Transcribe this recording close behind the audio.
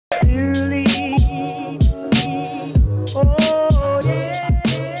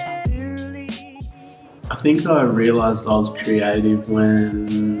think I realised I was creative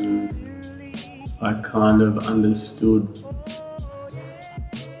when I kind of understood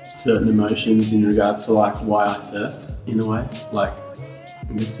certain emotions in regards to like why I surfed in a way. Like,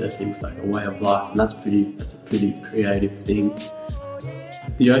 I guess surfing's like a way of life, and that's a pretty creative thing.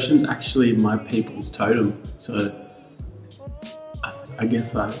 The ocean's actually my people's totem, so I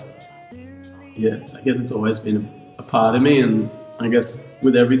guess it's always been a part of me, and I guess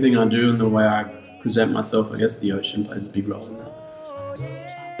with everything I do and the way I present myself, I guess the ocean plays a big role in that.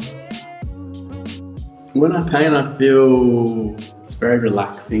 When I paint, I feel it's very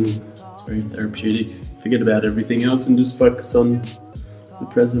relaxing, it's very therapeutic. Forget about everything else and just focus on the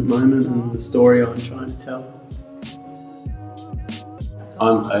present moment and the story I'm trying to tell.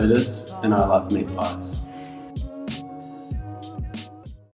 I'm Otis and I love meat pies.